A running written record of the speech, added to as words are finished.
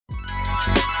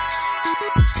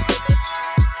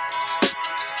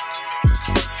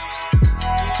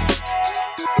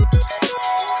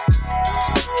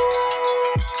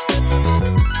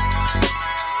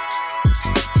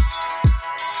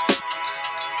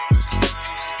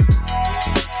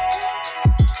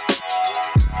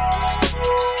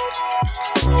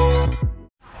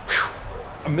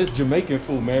miss Jamaican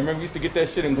food, man. Remember we used to get that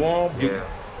shit in Guam? Yeah.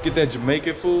 Get that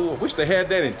Jamaican food. I wish they had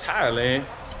that in Thailand.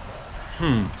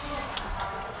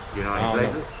 You know any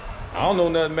places? I don't know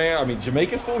nothing, man. I mean,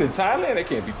 Jamaican food in Thailand, that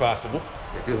can't be possible.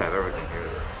 They do have everything here.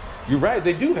 You're right,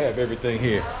 they do have everything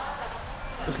here.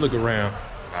 Let's look around.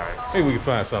 All right. Maybe we can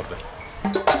find something.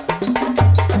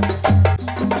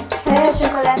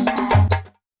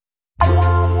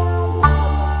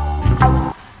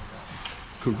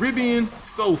 Caribbean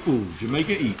soul food,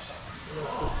 Jamaican eats.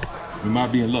 We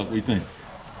might be in luck. What do you think?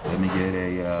 Let me get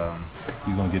a.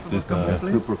 He's gonna get this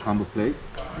super combo plate.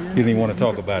 He didn't even want to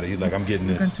talk about it. He's like, I'm getting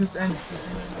this.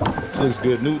 This looks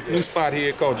good. New spot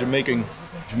here called Jamaican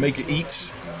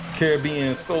Eats,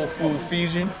 Caribbean soul food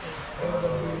fusion.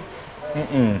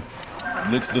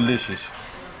 Looks delicious.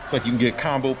 It's like you can get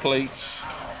combo plates.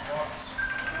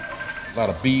 A lot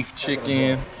of beef,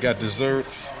 chicken, got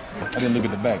desserts. I didn't look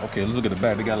at the back. Okay, let's look at the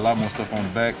back. They got a lot more stuff on the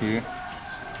back here.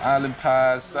 Island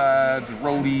pies, sides,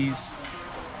 roadies,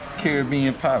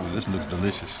 Caribbean pie. Well, this looks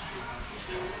delicious.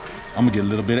 I'm gonna get a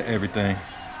little bit of everything.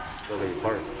 So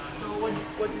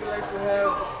what do you like to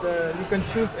have? You can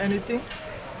choose anything.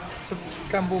 Some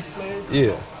combo plate.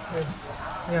 Yeah.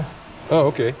 Yeah. Oh,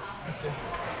 okay.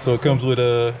 So it comes with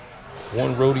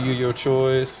one roti of your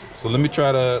choice. So let me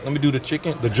do the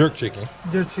chicken, the jerk chicken.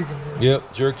 Jerk chicken. Yes.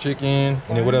 Yep, jerk chicken.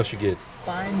 And then what else you get?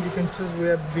 Fine, you can choose. We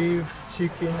have beef,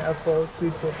 chicken, apple,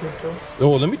 sweet potato.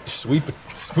 Oh, let me sweet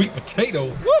potato.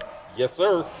 What? Yes,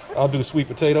 sir. I'll do the sweet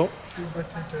potato. Sweet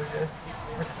potato, yes.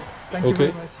 Thank you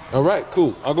very much. All right,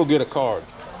 cool. I'll go get a card.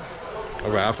 All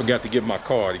right, I forgot to get my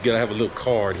card. You gotta have a little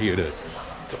card here to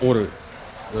order,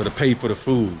 or to pay for the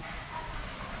food.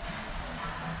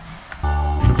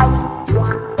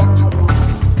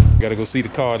 Gotta go see the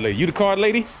card lady. You the card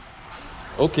lady?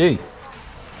 Okay.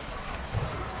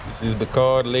 This is the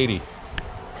card lady.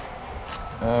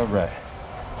 All right.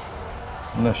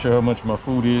 I'm not sure how much my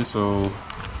food is, so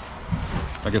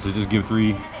I guess I just give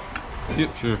 3.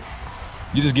 Yep, sure.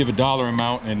 You just give $1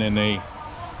 amount and then they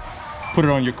put it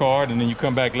on your card and then you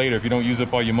come back later. If you don't use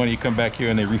up all your money, you come back here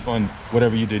and they refund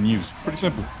whatever you didn't use. Pretty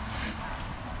simple.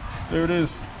 There it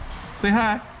is. Say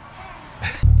hi.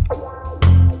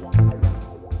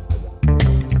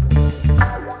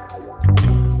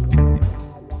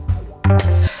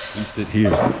 We sit here,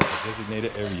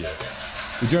 designated area.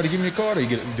 Did you already give me a card or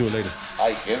you do it later?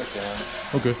 I give it to him.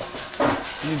 Okay.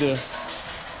 You need to.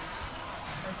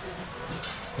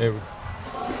 There we go.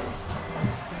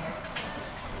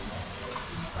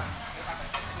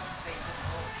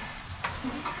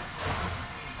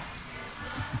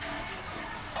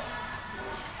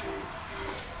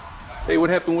 Hey, what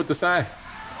happened with the sign?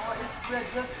 Oh,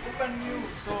 it's just open new,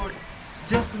 so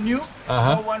just new.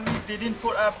 Uh-huh. No one we didn't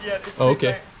put up yet. It's Okay.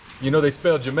 like, You know they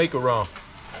spelled Jamaica wrong.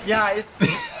 yeah, it's.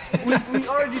 we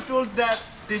already told that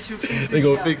they should fix it. They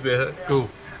gonna yeah. fix it, huh? Yeah. Cool.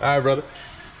 All right, brother.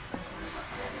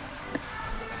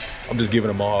 I'm just giving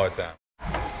them a hard time.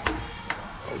 All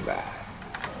right.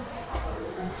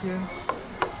 Thank you.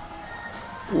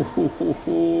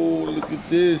 Ooh, look at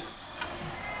this.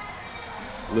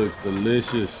 Looks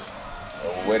delicious.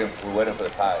 We're waiting for the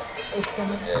pie. It's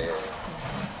coming. Yeah.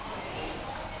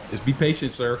 Just be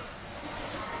patient, sir.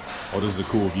 Oh, this is a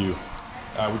cool view.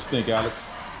 All right, what you think, Alex?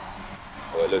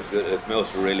 Oh, it looks good. It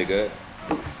smells really good.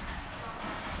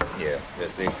 Yeah,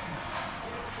 let's see.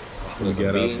 We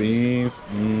got our beans.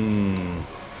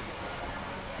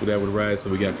 Put that with rice. So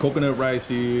we got coconut rice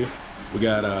here. We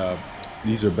got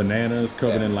these are bananas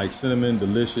covered in like cinnamon,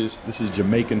 delicious. This is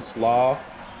Jamaican slaw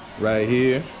right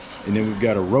here. And then we've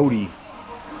got a roti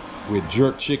with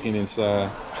jerk chicken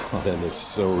inside. Oh, that looks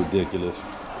so ridiculous.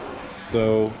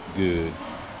 So good.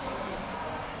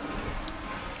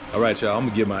 All right, y'all, I'm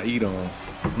gonna get my eat on.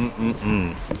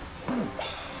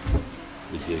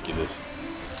 Ridiculous.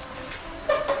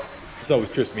 It's always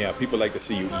trips me out. People like to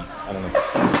see you eat. I don't know.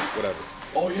 Whatever.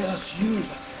 Oh yeah, that's huge.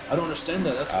 I don't understand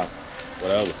that. That's,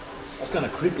 Whatever. that's kind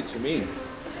of creepy to me.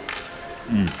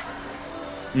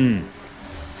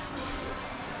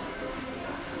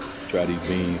 Try these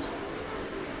beans.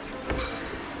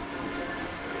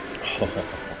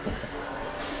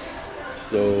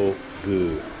 So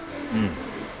good.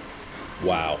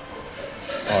 Wow.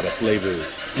 All the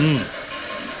flavors.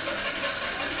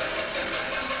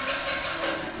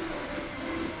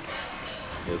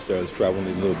 Yes, sir. Let's try one of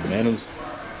these little bananas.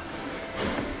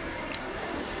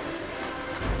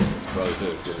 Probably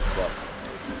good as fuck.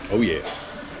 Oh yeah.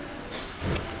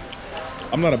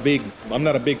 I'm not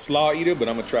a big slaw eater, but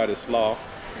I'm gonna try this slaw.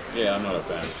 Yeah, I'm not a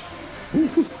fan.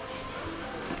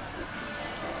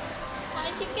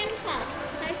 Thai chicken,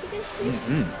 Thai chicken,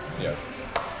 please. Yeah.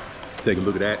 Take a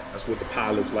look at that. That's what the pie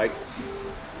looks like.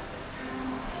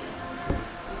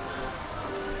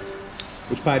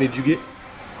 Which pie did you get?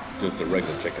 Just the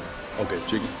regular chicken. Okay,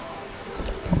 chicken.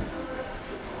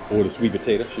 Or the sweet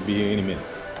potato. Should be here any minute.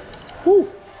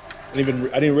 Woo! I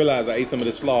didn't realize I ate some of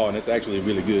the slaw, and it's actually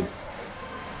really good.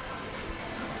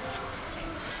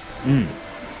 Mmm.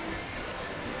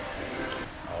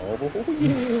 Oh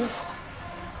yeah.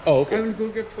 Oh, okay. I will go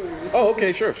get for you. Oh,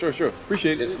 okay, sure.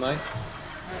 Appreciate it. This is mine.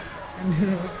 And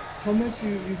how much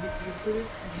you put it?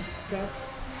 That?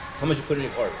 How much you put in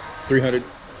your cart? 300.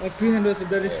 300, so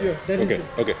that is your. That is Okay,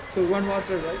 your. okay. So one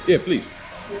water, right? Yeah, please.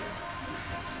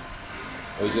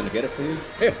 Oh, he's gonna get it for you?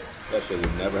 Yeah. That shit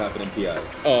would never happen in PI.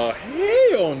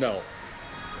 Hell no.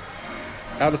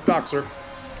 Out of stock, sir.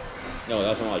 No,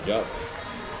 that's not my job.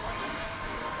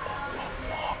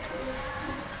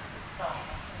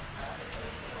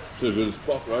 Shit good as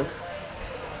fuck, right?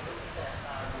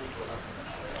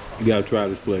 You gotta try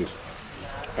this place.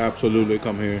 Absolutely,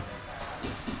 come here.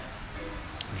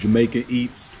 Jamaican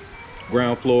Eats,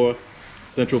 ground floor,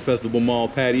 Central Festival Mall,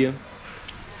 Pattaya.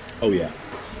 Oh yeah,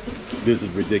 this is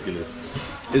ridiculous.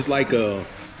 It's like a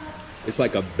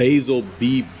basil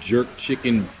beef jerk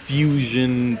chicken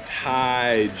fusion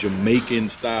Thai Jamaican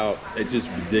style. It's just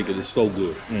ridiculous. It's so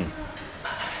good.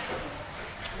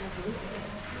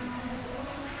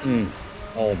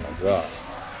 Oh my god.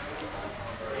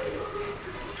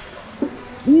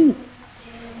 Woo.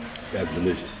 That's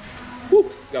delicious.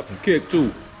 Woo. Got some kick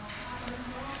too.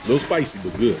 A little spicy,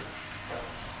 but good.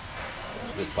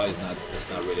 This pie is not, it's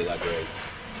not really that great.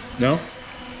 No?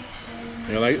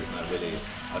 You like it? It's not really,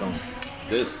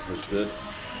 this is good.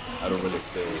 I don't really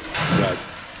feel. You got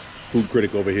food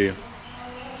critic over here.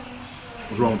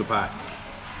 What's wrong with the pie?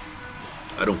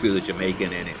 I don't feel the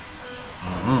Jamaican in it.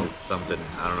 It's something,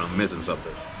 I don't know, I'm missing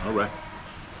something. All right.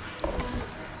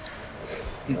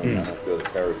 I don't feel the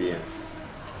Caribbean.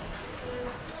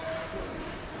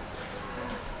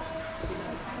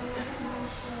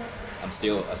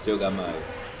 I still got my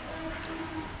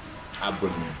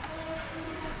upbringing,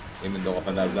 even though I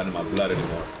find out not in my blood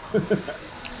anymore.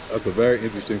 That's a very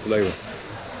interesting flavor.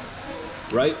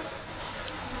 Right?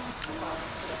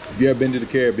 Have you ever been to the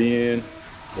Caribbean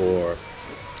or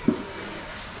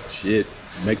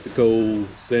Mexico,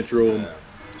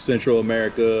 Central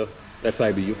America, that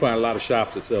type of, you'll find a lot of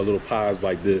shops that sell little pies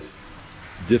like this.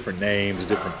 Different names,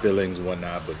 different fillings and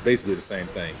whatnot, but basically the same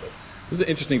thing. But it's an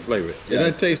interesting flavor. It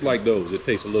doesn't taste like those. It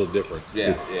tastes a little different.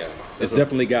 Yeah. It's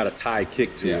definitely got a Thai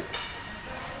kick to it.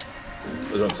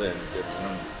 That's what I'm saying.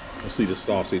 Let's see the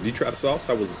sauce here. Did you try the sauce?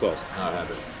 How was the sauce? No, I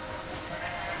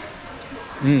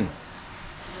haven't.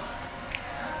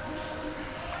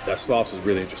 That sauce is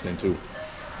really interesting too.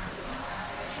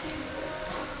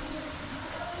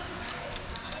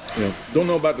 You know, don't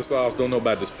know about the sauce, don't know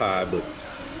about this pie, but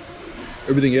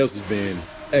everything else has been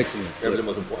excellent. Everything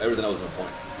else was on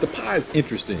point. The pie is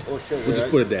interesting. Oh shit! We'll just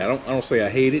put it there. I don't say I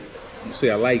hate it. I don't say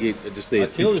I like it. I just say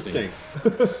it's killed this interesting.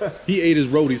 thing. He ate his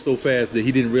roti so fast that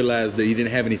he didn't realize that he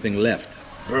didn't have anything left.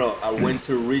 Bro, I went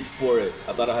to reach for it.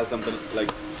 I thought I had something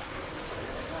like.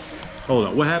 Hold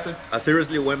on, what happened? I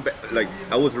seriously went back. Like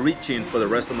I was reaching for the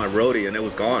rest of my roti and it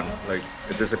was gone. Like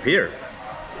it disappeared.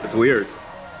 It's weird.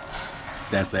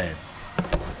 That's sad.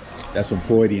 That's some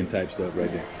Freudian type stuff right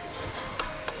there.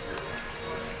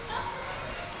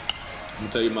 Let me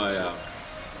tell you my.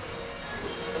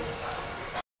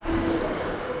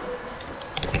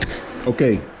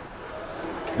 Okay,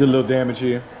 did a little damage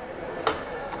here,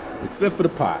 except for the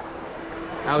pie.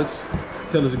 Alex,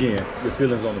 tell us again your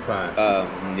feelings on the pie.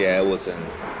 Yeah,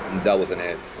 that wasn't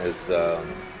it. It's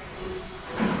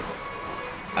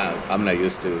I'm not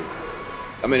used to.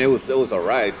 I mean, it was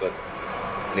alright, but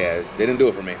yeah, they didn't do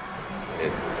it for me.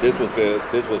 This was good.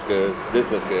 This was good. This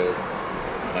was good.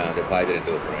 The pie didn't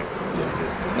do it for me.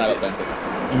 It's not authentic.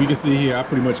 And you can see here, I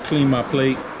pretty much cleaned my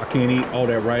plate. I can't eat all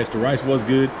that rice. The rice was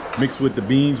good, mixed with the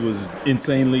beans was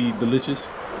insanely delicious.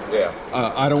 Yeah.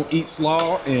 I don't eat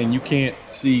slaw, and you can't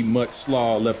see much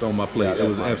slaw left on my plate. Yeah, it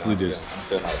was mine. absolutely delicious. I'm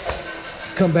still not a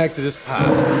fan. Come back to this pie.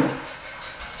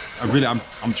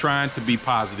 I'm trying to be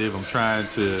positive. I'm trying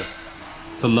to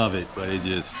love it, but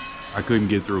I couldn't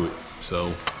get through it. So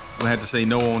I'm gonna have to say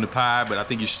no on the pie, but I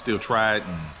think you should still try it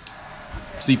and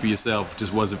see for yourself. It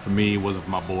just wasn't for me. It wasn't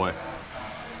for my boy.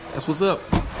 That's what's up.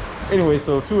 Anyway,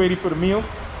 so $2.80 for the meal.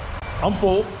 I'm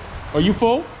full. Are you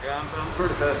full? Yeah, I'm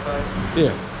pretty satisfied.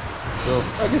 Yeah. So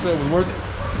I guess that was worth it.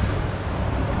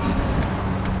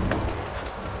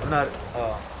 I'm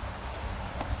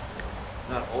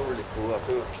not overly full. I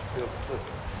feel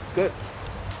good.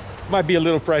 Might be a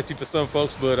little pricey for some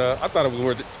folks, but I thought it was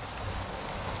worth it.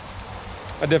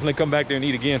 I definitely come back there and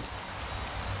eat again.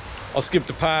 I'll skip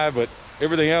the pie, but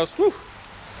everything else, whew,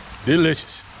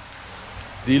 delicious.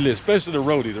 Delicious, especially the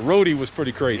roti. The roti was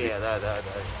pretty crazy. Yeah, that.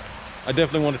 I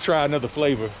definitely want to try another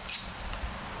flavor.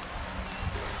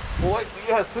 Well, what,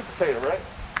 you had sweet potato, right?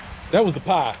 That was the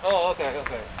pie. Oh, okay.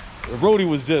 The roti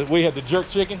was just, we had the jerk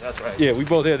chicken. That's right. Yeah, we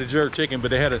both had the jerk chicken,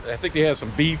 but they had, I think they had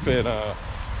some beef and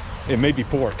maybe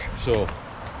pork. So,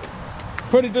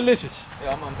 pretty delicious.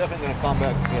 Yeah, I'm definitely gonna come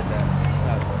back and get that.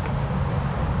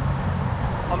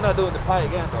 I'm not doing the pie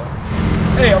again though.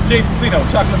 Hey, I'm James Casino,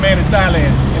 Chocolate Man in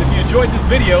Thailand. And if you enjoyed this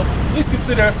video, please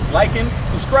consider liking,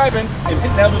 subscribing, and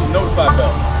hitting that little notify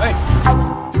bell. Thanks.